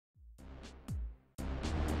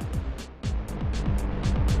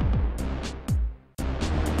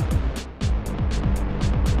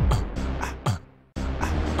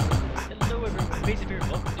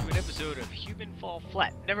Diamond Fall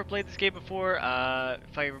Flat. Never played this game before. If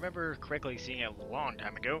I remember correctly, seeing it a long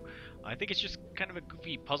time ago, I think it's just kind of a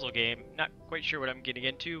goofy puzzle game. Not quite sure what I'm getting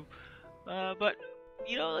into, but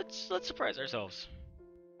you know, let's surprise ourselves.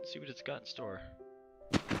 See what it's got in store.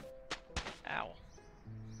 Ow.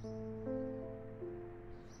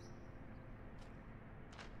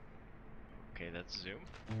 Okay, that's zoom.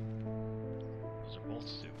 Those are both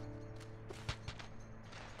zoom.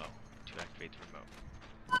 Oh, to activate the remote.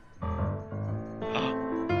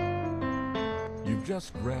 You've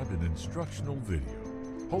just grabbed an instructional video.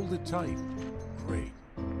 Hold it tight. Great.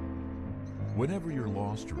 Whenever you're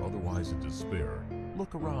lost or otherwise in despair,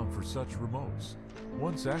 look around for such remotes.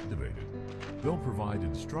 Once activated, they'll provide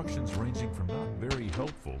instructions ranging from not very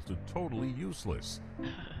helpful to totally useless.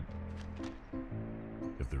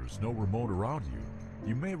 If there's no remote around you,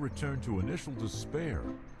 you may return to initial despair,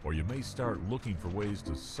 or you may start looking for ways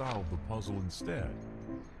to solve the puzzle instead.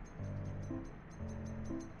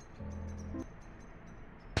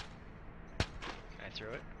 Can I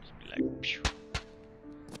throw it? Just be like, phew.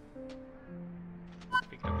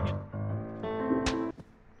 Pick it up again.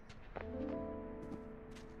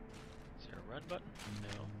 Is there a run button?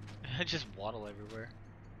 No. I just waddle everywhere.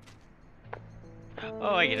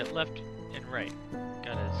 Oh, I get it. Left and right.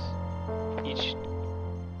 Got us each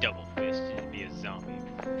double fisted to be a zombie.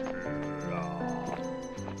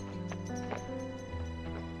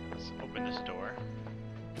 Let's open this door.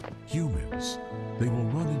 Humans, they will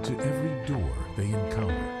run into every door they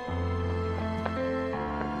encounter.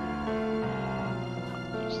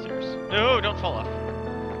 Stairs. No, don't fall off.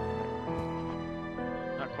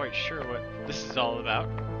 Not quite sure what this is all about.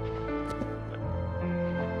 But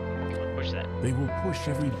come on, push that. They will push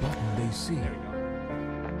every button they see. There we go.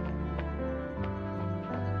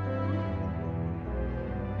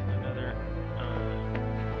 Another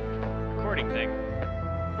recording thing.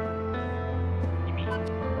 You mean?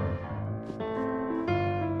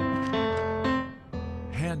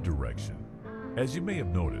 Hand direction. As you may have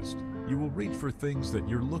noticed, you will reach for things that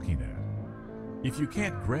you're looking at. If you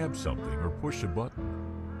can't grab something or push a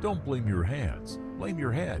button, don't blame your hands, blame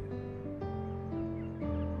your head.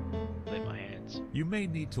 Blame my hands. You may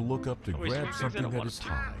need to look up to Always grab do things I something don't that want is to.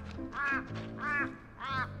 high.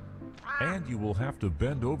 And you will have to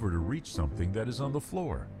bend over to reach something that is on the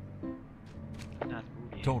floor. Not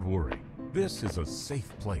moving. Don't worry, this is a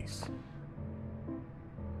safe place.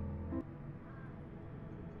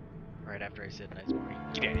 Right after I said nice morning.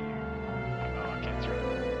 Get out of here. Oh, I can't throw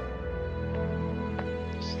it.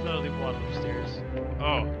 Slowly waddle upstairs.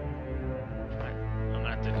 Oh. I'm gonna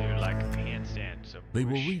have to do like a handstand. So They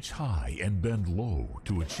will push. reach high and bend low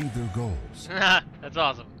to achieve their goals. That's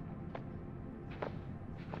awesome.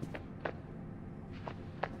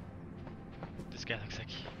 This guy looks like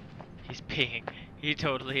he's peeing. He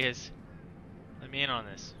totally is. Let me in on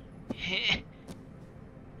this.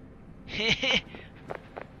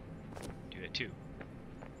 Do it too.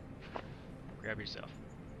 Grab yourself.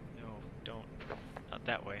 No, don't. Not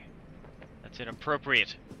that way. That's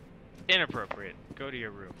inappropriate. Inappropriate. Go to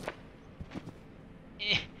your room.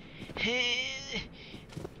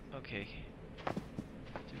 Okay. Do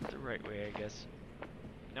it the right way, I guess.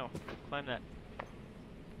 No, climb that.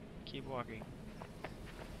 Keep walking.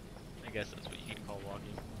 I guess that's what you can call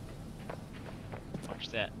walking. Punch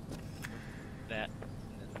that. That.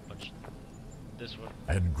 And then punch this one.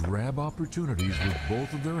 And grab opportunities with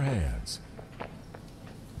both of their hands.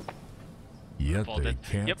 Yet Fall they dead.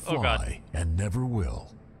 can't Yep. Oh, God. fly and never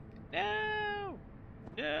will. No!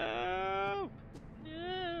 No!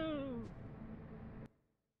 No!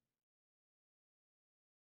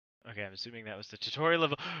 Okay, I'm assuming that was the tutorial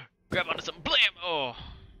level. Grab onto some blam! Oh!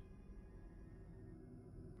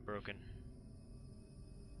 Broken.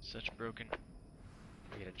 Such broken.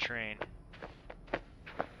 We get a train.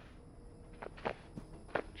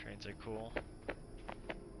 Trains are cool.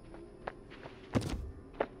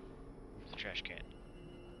 It's a trash can.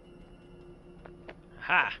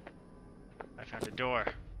 Ha! I found a door.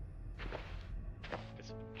 With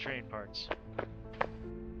some train parts.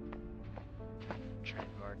 Train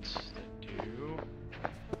parts that do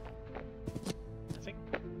nothing.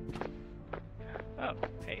 Oh,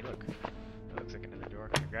 hey, look. That looks like another door.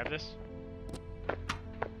 Can I grab this?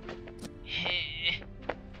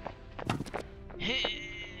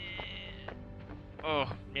 Oh,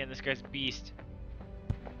 man, this guy's a beast.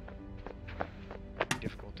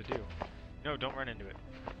 Difficult to do. No, don't run into it.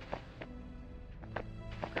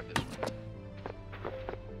 Grab this one.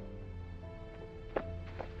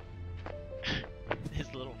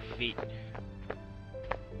 His little feet.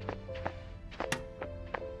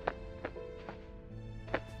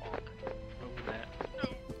 Open that. No.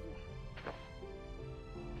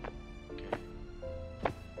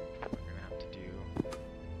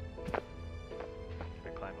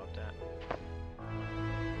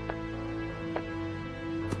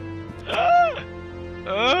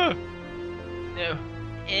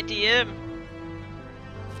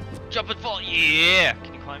 Jump and fall. Yeah.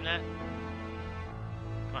 Can you climb that?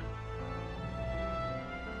 Come on.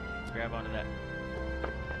 Grab onto that.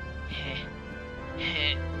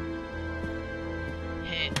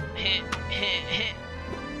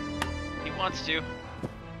 He wants to.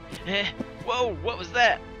 Whoa, what was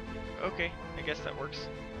that? Okay, I guess that works.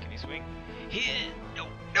 Can he swing? No,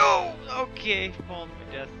 no! Okay, falling to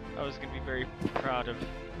my death. I was gonna be very proud of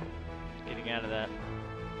getting out of that.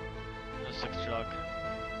 No 6 jog.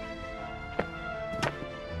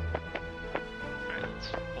 Alright,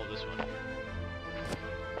 let's pull this one.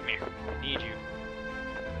 Come here, I need you.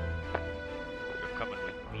 You're coming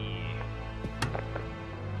with me.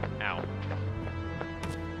 Ow.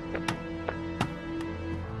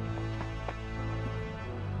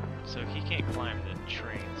 So he can't climb the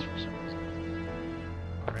trains for some reason.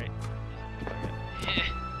 Right?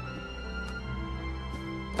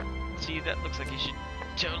 See, that looks like he should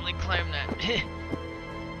totally climb that.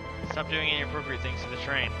 Stop doing inappropriate things to the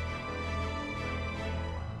train.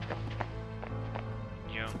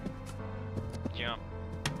 Jump. Jump.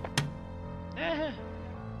 Grab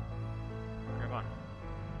on.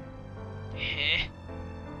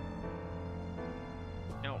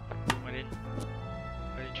 No, I didn't.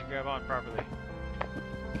 Why didn't you grab on properly?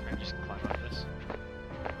 Can I just climb on this?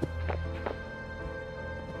 No.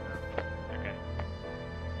 Okay.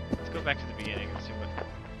 Let's go back to the beginning and see what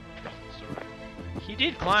the story. He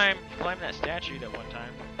did climb that statue that one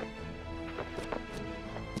time.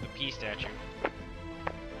 The P statue.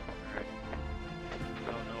 Alright.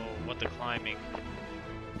 I don't know what the climbing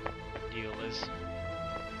deal is.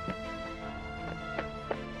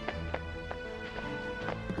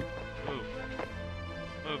 Move.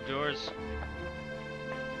 Move, doors.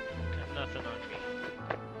 Got nothing on me.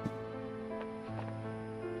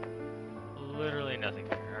 Literally nothing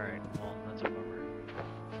there. Alright, well, that's a bummer.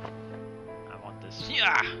 I want this.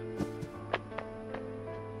 Yeah!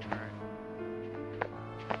 Alright.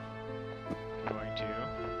 Going to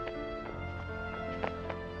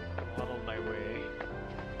waddle my way.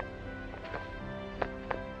 I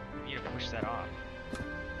need to push that off.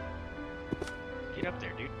 Get up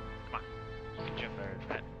there, dude. Come on. You can jump over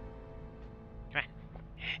that. Come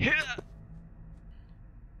on.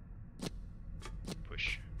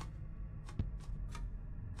 Push.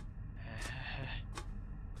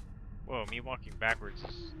 Whoa, me walking backwards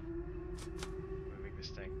is moving this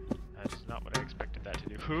thing. That is not what I expected that to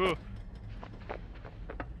do. I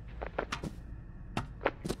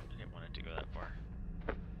didn't want it to go that far.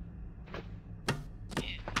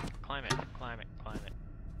 Climb it, climb it, climb it.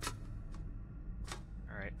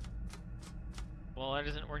 Alright. Well, that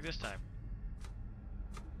doesn't work this time.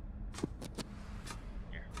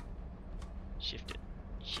 Here. Shift it.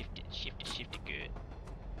 Shift it, shift it, shift it good.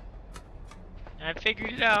 I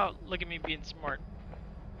figured it out. Look at me being smart.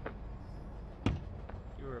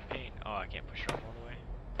 You were a pain. Oh, I can't push her off all the way.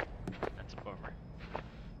 That's a bummer.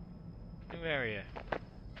 New area.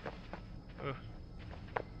 Oh.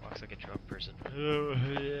 Walks like a drunk person.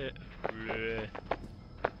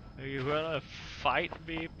 You wanna fight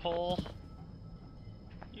me, Paul?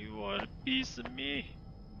 You want a piece of me?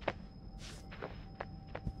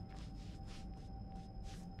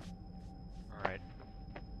 Alright.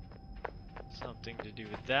 Something to do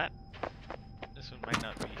with that. This one might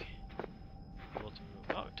not be able to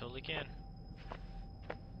move. Oh, it totally can.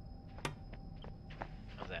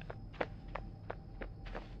 How's that?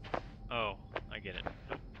 Oh, I get it.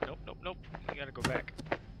 Nope, nope, nope, nope. You gotta go back.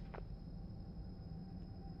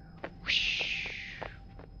 Whoosh.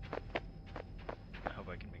 I hope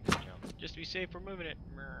I can make this jump. Just to be safe, we're moving it.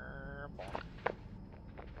 Bonk.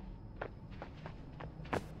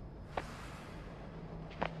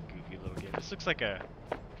 Goofy little game. This looks like a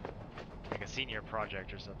senior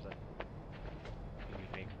project or something. Maybe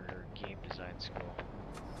make for her game design school.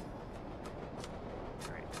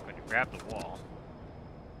 Alright, I'm going to grab the wall.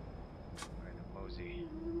 Alright, mosey.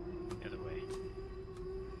 The other way.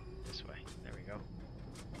 This way. There we go.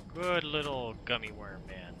 Good little gummy worm,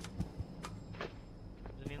 man.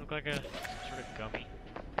 Doesn't he look like a sort of gummy?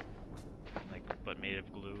 Like, but made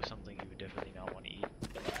of glue, something you would definitely not want to eat.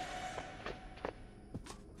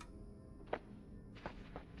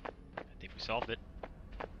 I think we solved it.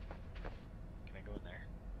 Can I go in there? I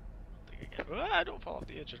don't think I can. Ah, don't fall off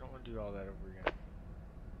the edge. I don't want to do all that over again.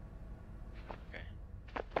 Okay.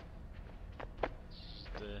 It's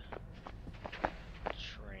the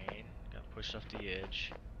train. Got pushed off the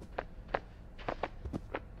edge. Go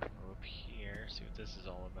up here, see what this is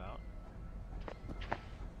all about.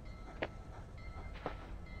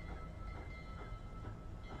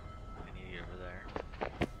 I need to get over there.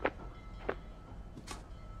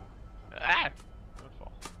 Ah! Don't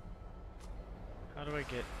fall. How do I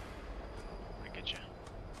get... I get you.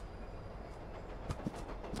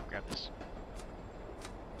 Grab this.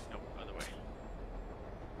 Nope, other way.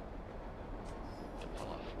 Don't fall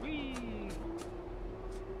off. Whee!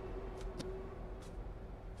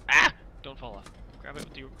 Ah! Don't fall off. Grab it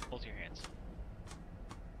with both your hands.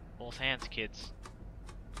 Both hands, kids.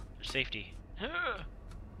 For safety.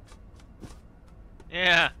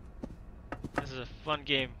 Yeah! This is a fun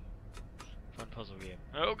game. Fun puzzle game.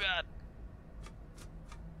 Oh god!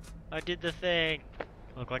 I did the thing!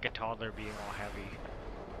 I look like a toddler being all happy,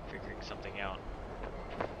 figuring something out.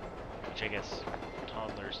 Which I guess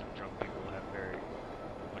toddlers and drunk people have very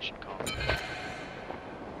much in common.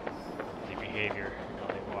 Their behavior, how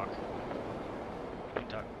they walk. They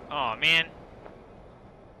talk. Aw, man!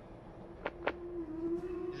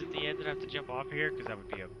 Is it the end that I have to jump off here? Because that would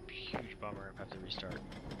be a huge bummer if I have to restart.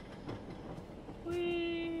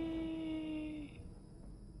 Whee!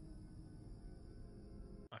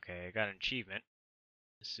 Okay, I got an achievement.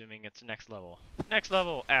 Assuming it's next level. Next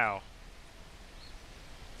level! Ow!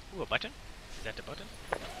 Ooh, a button? Is that the button?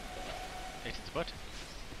 It's the button.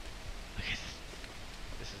 Look at this.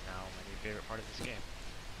 This is now my new favorite part of this game.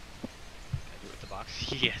 Can I do it with the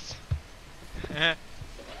box? Yes!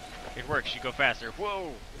 It works, you go faster.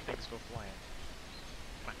 Whoa! Things go flying.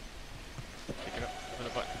 Come on. Pick it up with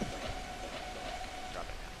a button. Drop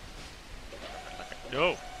it down. Drop it like a...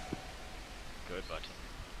 No! Good button.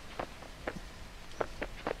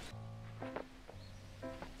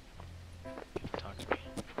 Talk to me.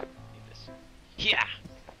 Need this. Yeah!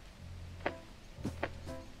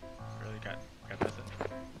 Really got nothing.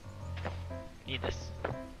 Need this.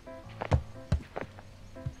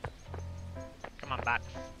 Come on, box.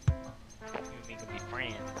 You and me can be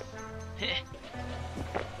friends.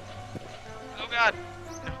 Oh god!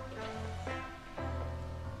 No.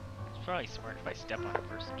 It's probably smart if I step on it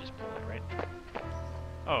first and just pull it, right?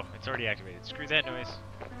 Oh, it's already activated. Screw that noise.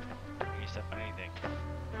 Don't need to step on anything.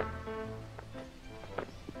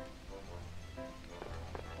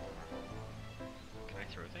 Can I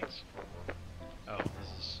throw things? Oh, this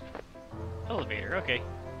is... elevator, okay.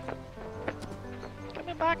 Come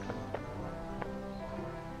in, box!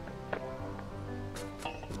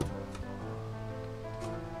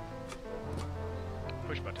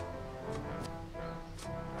 Push button.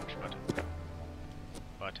 Push button.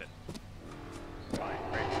 Button. Fine.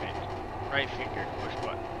 Right finger. Push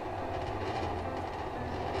button.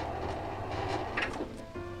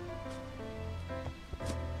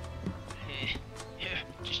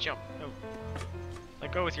 Just jump. No.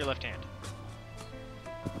 Let go with your left hand.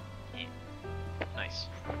 Nice.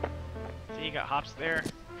 See, you got hops there.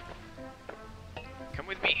 Come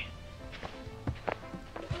with me.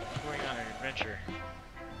 We're going on an adventure.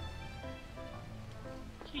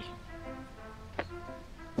 Hee.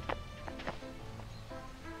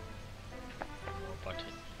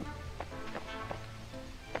 Button.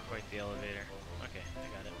 Quite the elevator. Okay, I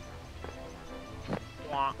got it.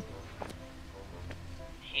 Wah.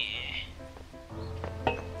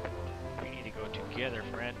 We need to go together,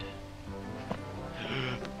 friend.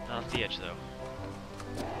 Not off the edge, though.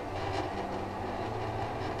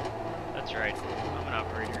 That's right. I'm an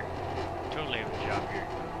operator. Totally have a job here.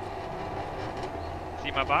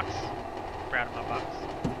 See my box? Proud of my box.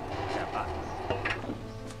 I got a box.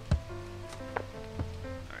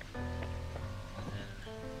 Alright. And then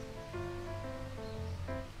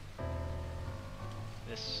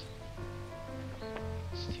this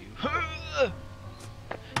is to...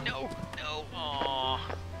 No! No! Aww.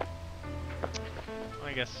 Well,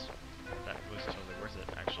 I guess that was totally worth it,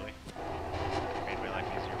 actually. Made my life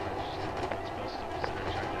easier, but it's just like I'm supposed to, instead of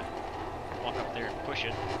trying to walk up there and push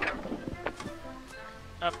it.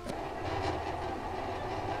 Up.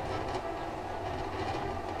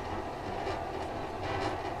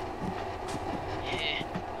 Yeah.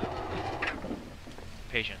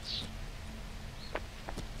 Patience.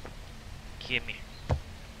 Give me. I'm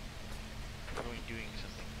doing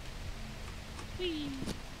something. Whee!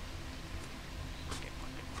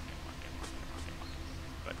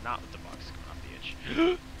 But not with the box coming off the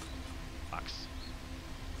edge. Box.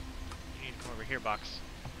 You need to come over here, box.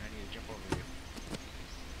 I need to jump over you.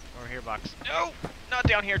 Over here, box. No! Not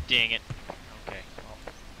down here, dang it. Okay, well,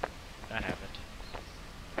 that happened.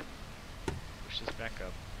 Push this back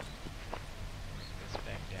up. Bring this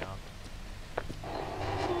back down.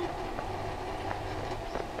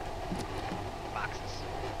 Boxes.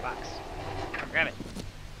 Box. Grab it.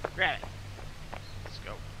 Grab it. Let's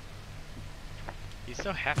go. He's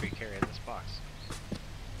so happy carrying this box.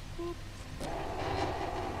 Boop.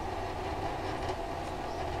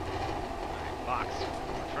 Alright, box in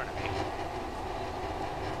front of me.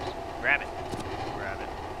 Just grab it.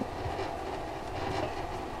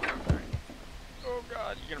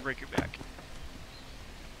 gonna break your back.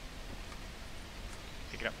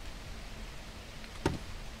 Pick it up.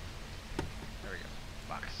 There we go.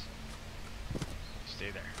 Box.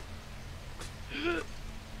 Stay there.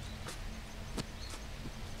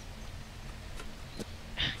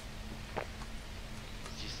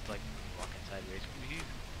 Just like walking sideways.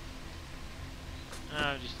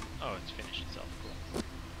 Oh, it's finished itself. Cool.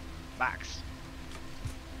 Box.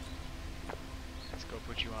 Let's go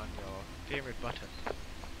put you on your favorite button.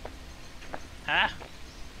 Ah!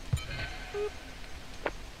 Boop.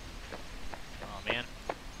 Oh man.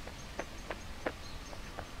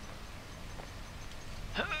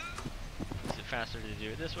 Is it faster to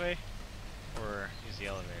do it this way? Or use the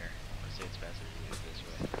elevator? I would say it's faster to do it this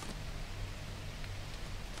way.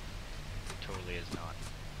 It totally is not.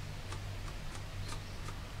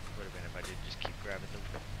 Would have been if I did just keep grabbing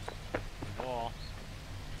the wall.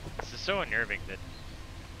 This is so unnerving that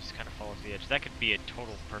you just kind of fall off the edge. That could be a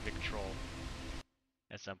total perfect troll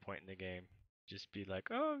at some point in the game. Just be like,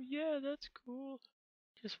 oh yeah, that's cool.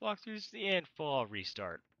 Just walk through the end, fall,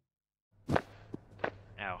 restart.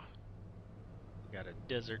 Ow. We got a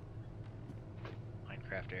desert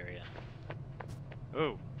Minecraft area.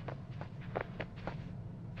 Ooh.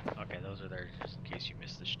 Okay, those are there just in case you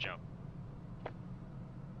missed this jump.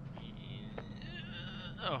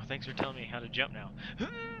 Oh, thanks for telling me how to jump now.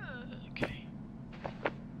 Okay.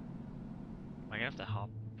 Am I gonna have to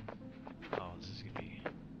hop? Oh, this is gonna be...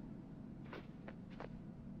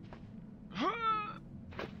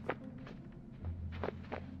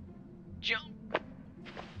 Jump!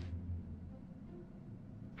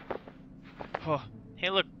 Oh,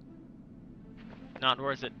 hey look! Not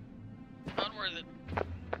worth it. Not worth it.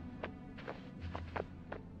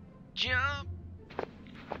 Jump!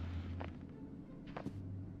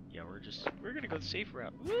 Yeah, we're gonna go the safe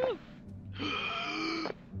route. Woo!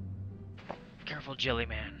 Careful, Jelly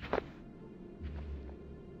Man.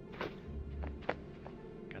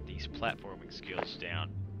 Got these platforming skills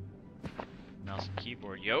down. Mouse and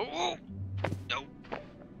keyboard. Yo! No!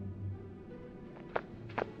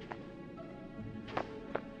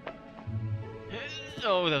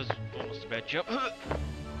 Oh, that was almost a bad jump.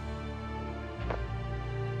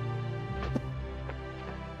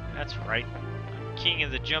 That's right. I'm king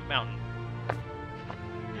of the jump mountain.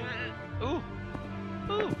 Ooh!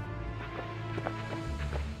 Ooh!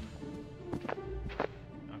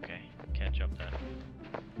 Okay, can't jump that.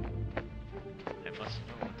 I must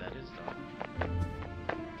know what that is, though.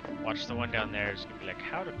 Watch the one down there. It's gonna be like,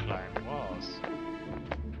 how to climb walls.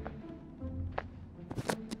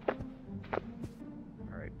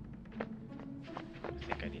 Alright. I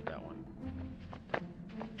think I need that one.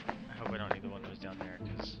 I hope I don't need the one that was down there,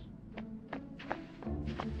 because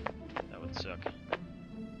that would suck.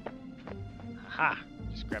 Aha!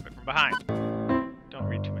 Just grab it from behind. Don't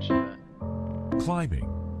read too much into that. Climbing.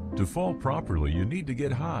 To fall properly, you need to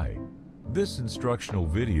get high. This instructional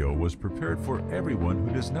video was prepared for everyone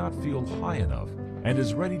who does not feel high enough and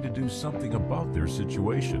is ready to do something about their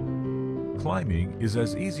situation. Climbing is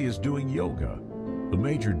as easy as doing yoga. The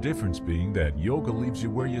major difference being that yoga leaves you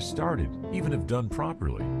where you started, even if done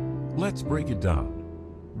properly. Let's break it down.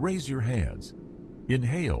 Raise your hands.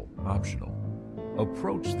 Inhale, optional.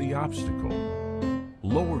 Approach the obstacle.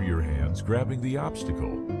 Lower your hands, grabbing the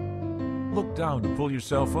obstacle. Look down to pull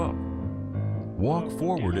yourself up. Walk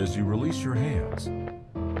forward as you release your hands.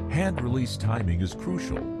 Hand release timing is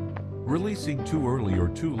crucial. Releasing too early or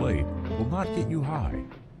too late will not get you high,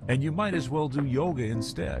 and you might as well do yoga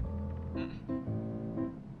instead.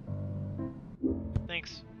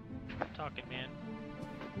 Thanks. Talking, man.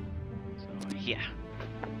 So, yeah.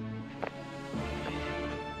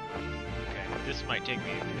 Okay, this might take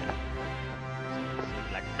me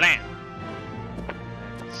like blam.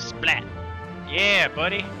 Splat. Yeah,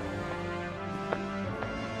 buddy.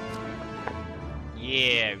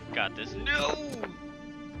 Yeah, we've got this. No!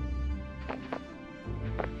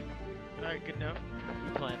 Alright, good enough.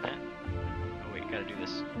 We planned that. Oh wait, gotta do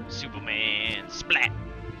this. Superman splat!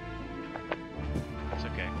 It's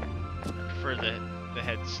okay. I prefer the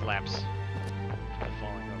head slaps to the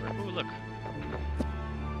falling over. Ooh, look!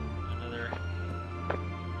 Another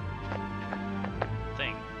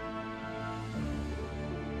thing.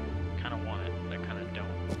 Kinda want it, but I kinda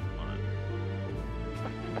don't want it.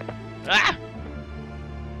 Ah!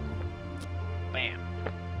 Bam.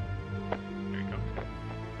 There you go.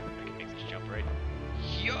 I can make this jump right.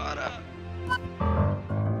 Yada!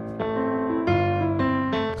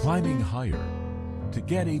 Climbing higher. To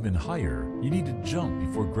get even higher, you need to jump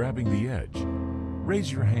before grabbing the edge. Raise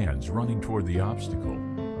your hands running toward the obstacle.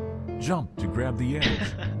 Jump to grab the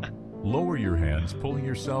edge. Lower your hands, pulling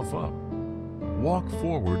yourself up. Walk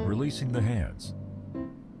forward, releasing the hands.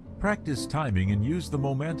 Practice timing and use the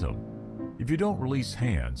momentum. If you don't release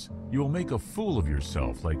hands, you will make a fool of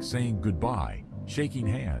yourself, like saying goodbye, shaking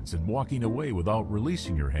hands, and walking away without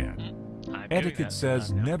releasing your hand. Etiquette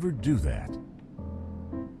says never do that.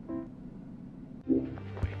 Wait.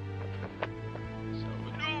 So,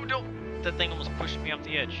 no, don't! That thing almost pushed me off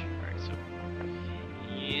the edge. Alright, so...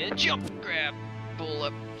 Yeah, jump, grab, pull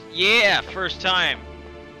up. Yeah, first time!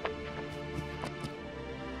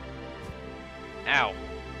 Ow.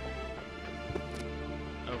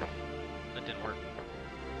 Oh, that didn't work.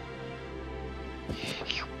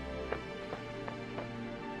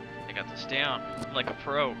 I got this down. I'm like a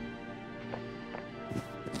pro.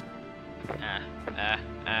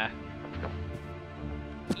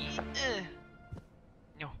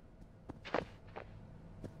 No.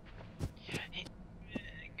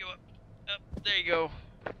 Go up. There you go.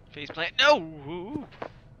 Face plant. No! Ooh.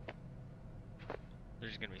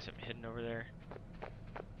 There's gonna be something hidden over there.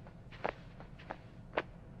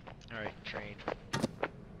 Alright, train.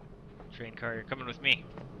 Train car, you're coming with me.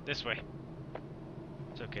 This way.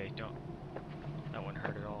 It's okay, don't. That wouldn't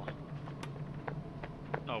hurt at all.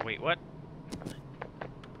 Oh, wait, what?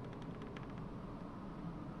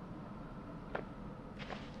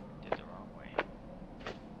 Did the wrong way.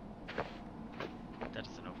 That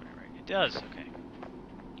doesn't open it right. It does, okay.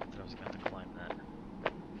 I thought I was gonna have to climb that.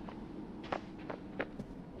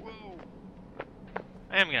 Whoa!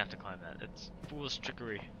 I am gonna have to climb that. It's foolish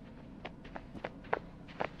trickery.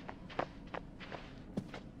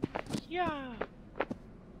 Yeah!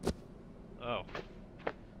 Oh.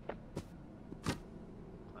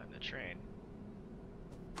 Climb the train.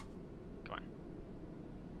 Come on.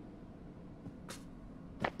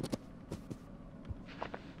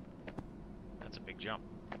 That's a big jump.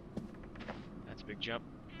 That's a big jump.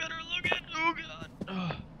 Better look at. Oh god.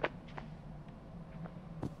 Ugh.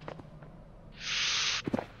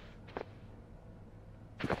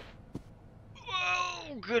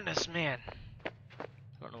 Whoa, goodness, man.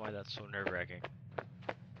 I don't know why that's so nerve-wracking.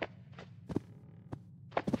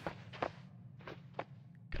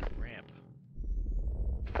 Got a ramp.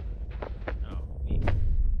 Oh, neat.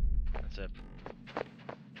 That's a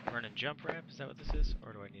run and jump ramp? Is that what this is?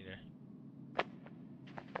 Or do I need a...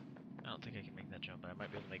 I don't think I can make that jump, but I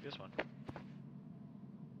might be able to make this one.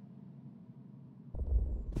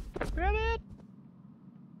 Grab it!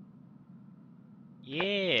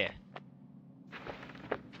 Yeah!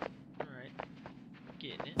 Alright.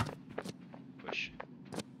 Getting it. Push.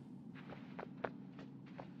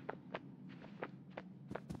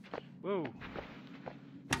 Whoa!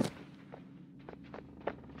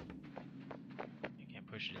 You can't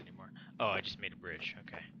push it anymore. Oh, I just made a bridge.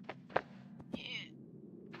 Okay.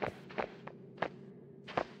 Yeah.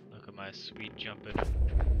 Look at my sweet jumping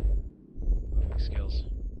moving skills.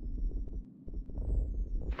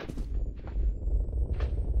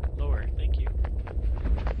 Lower, thank you.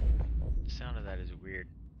 The sound of that is weird.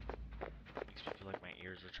 Makes me feel like my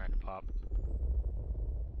ears are trying to pop.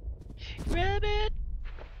 Grab it!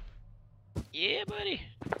 Yeah, buddy!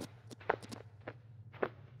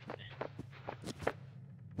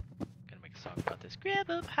 Gonna make a song about this. Grab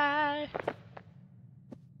up high!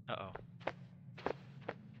 Uh-oh.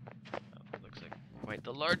 Oh, looks like quite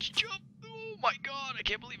the large jump! Oh my god, I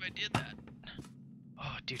can't believe I did that!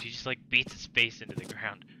 Oh, dude, he just like beats his face into the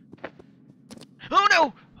ground. Oh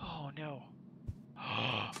no! Oh no!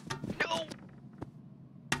 Oh no!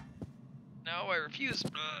 No, I refuse.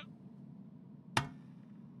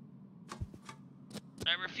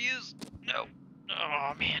 I refuse. No.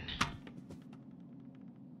 Oh man.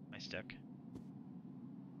 Am I stuck?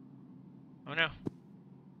 Oh no.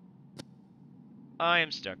 I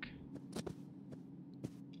am stuck.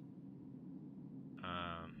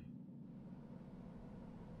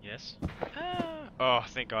 Yes? Ah. Oh,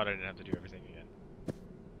 thank God I didn't have to do everything again.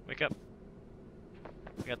 Wake up.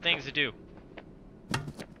 We got things to do.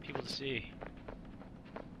 People to see.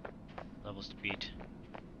 Levels to beat.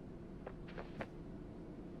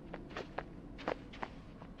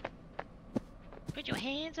 Put your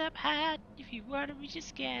hands up high if you want to reach the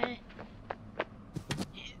sky.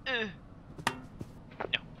 No.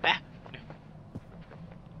 Ah. No.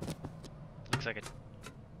 Looks like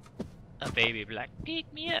a baby black.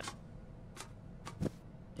 Pick me up.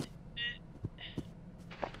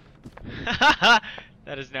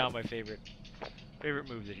 That is now my favorite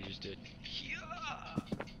move that he just did.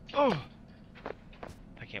 Oh!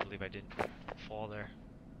 I can't believe I didn't fall there.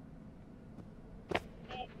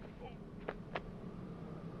 Oh, oh.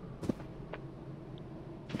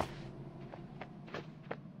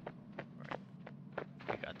 Alright.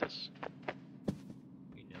 We got this.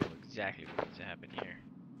 We know exactly what needs to happen here.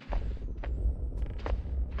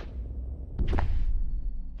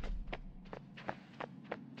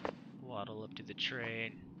 Waddle up to the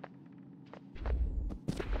train.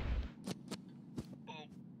 Oh.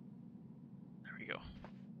 There we go.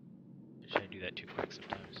 Should I do that too quick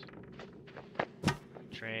sometimes?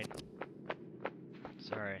 Train.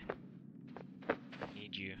 Sorry. I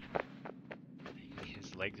need you.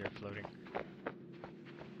 His legs are floating.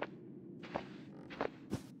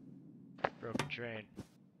 Broken train.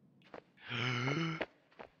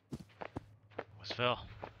 Almost fell.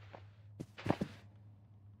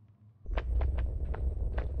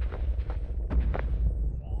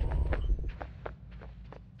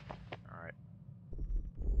 Alright.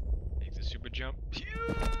 Makes a super jump. Pew!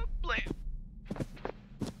 Blam!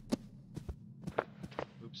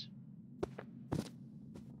 Oops.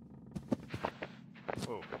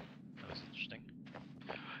 Whoa. That was interesting.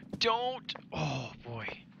 Don't! Oh boy.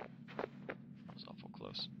 That was awful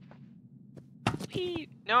close. Whee!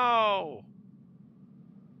 No!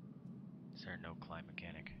 Is there no climb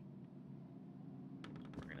mechanic?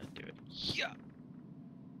 We're gonna do it. Yeah!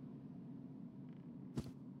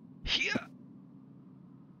 Yeah!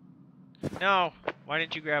 No! Why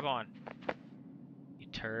didn't you grab on? You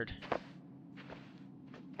turd.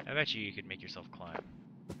 I bet you could make yourself climb.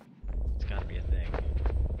 It's gotta be a thing.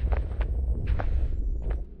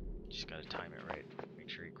 Just gotta time it right. Make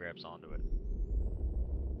sure he grabs onto it.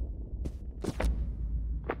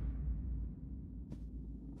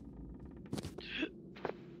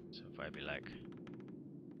 So if I be like,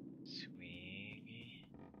 swing,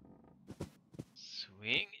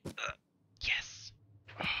 swing, yes!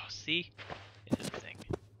 Oh, see? It is a thing.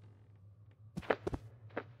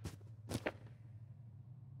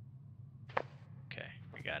 Okay,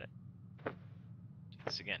 we got it. Do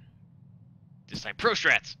this again. This time, pro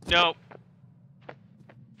strats! No!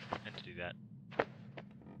 Meant to do that.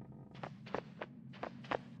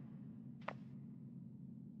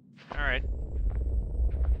 Alright.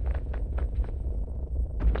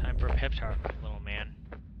 Time for a pep talk, little man.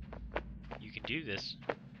 You can do this.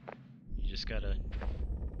 You just gotta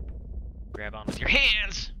grab on with your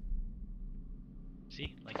hands!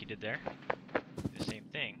 See? Like you did there. Do the same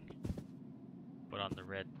thing. But on the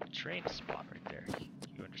red train spot right there.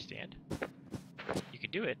 You understand? You can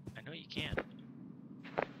do it. I know you can.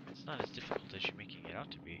 It's not as difficult as you're making it out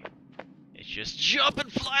to be. It's just jump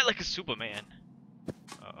and fly like a Superman!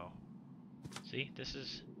 Uh-oh. See? This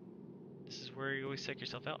is where you always psych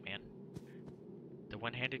yourself out, man. The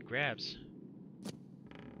one-handed grabs.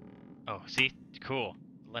 Oh, see? Cool.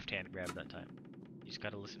 Left-hand grab that time. You just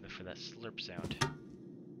gotta listen for that slurp sound.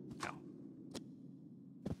 Ow.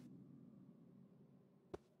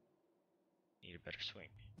 Need a better swing.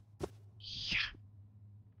 Yeah.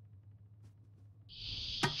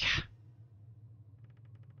 Yeah.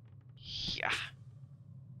 Yeah.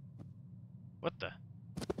 What the?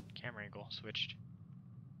 Camera angle switched.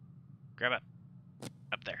 Grab it.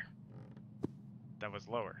 Up there. That was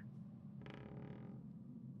lower.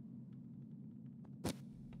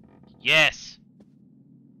 Yes!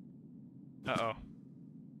 Uh-oh.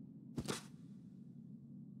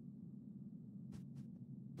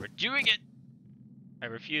 We're doing it! I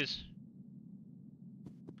refuse.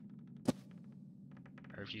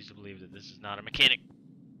 I refuse to believe that this is not a mechanic.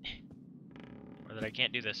 Or that I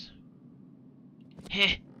can't do this.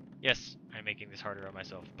 Heh! Yes, I'm making this harder on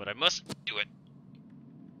myself, but I must do it!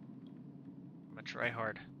 I'm gonna try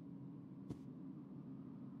hard.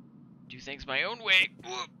 Do things my own way!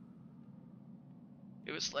 Whoop.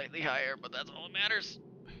 It was slightly higher, but that's all that matters.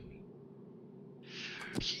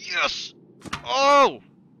 Yes! Oh!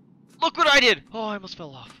 Look what I did! Oh, I almost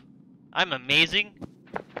fell off. I'm amazing.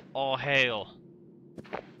 All hail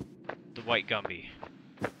the white Gumby.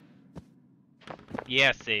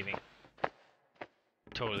 Yeah, saving.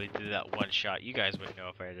 Totally did that one shot. You guys wouldn't know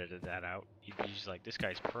if I edited that out. You'd be just like, this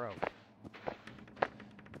guy's pro.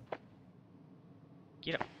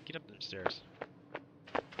 Get up them stairs.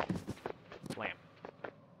 Blam.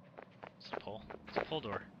 It's a pull. It's a pull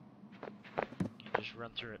door. You just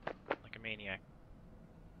run through it like a maniac.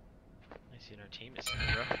 I see our team is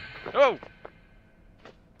rough. Oh!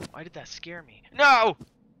 Why did that scare me? No!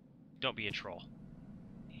 Don't be a troll.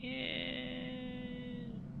 Yeah.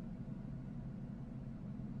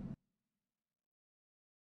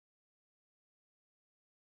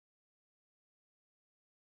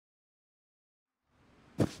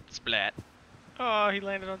 Splat. Oh, he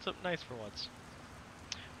landed on something nice for once.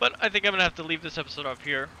 But I think I'm gonna have to leave this episode off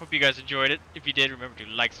here. Hope you guys enjoyed it. If you did, remember to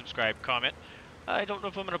like, subscribe, comment. I don't know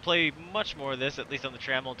if I'm gonna play much more of this, at least on the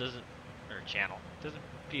channel. Doesn't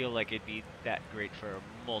feel like it'd be that great for a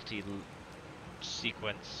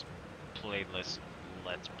multi-sequence playlist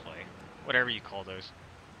let's play. Whatever you call those.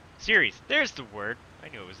 Series. There's the word. I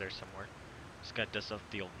knew it was there somewhere. Just got dust off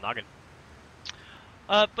the old noggin.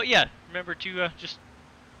 But yeah, remember to just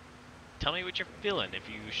tell me what you're feeling, if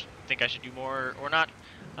you think I should do more or not.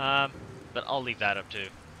 But I'll leave that up to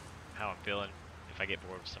how I'm feeling. If I get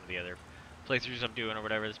bored with some of the other playthroughs I'm doing or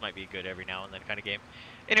whatever, this might be a good every now and then kind of game.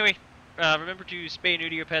 Anyway, remember to spay and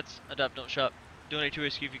neuter your pets, adopt, don't shop, donate to a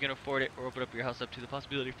rescue if you can afford it, or open up your house up to the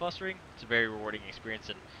possibility of fostering. It's a very rewarding experience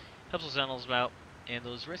and helps those animals out and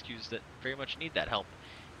those rescues that very much need that help.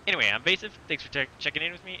 Anyway, I'm Vaesive, thanks for checking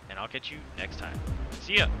in with me, and I'll catch you next time.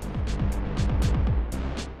 See ya!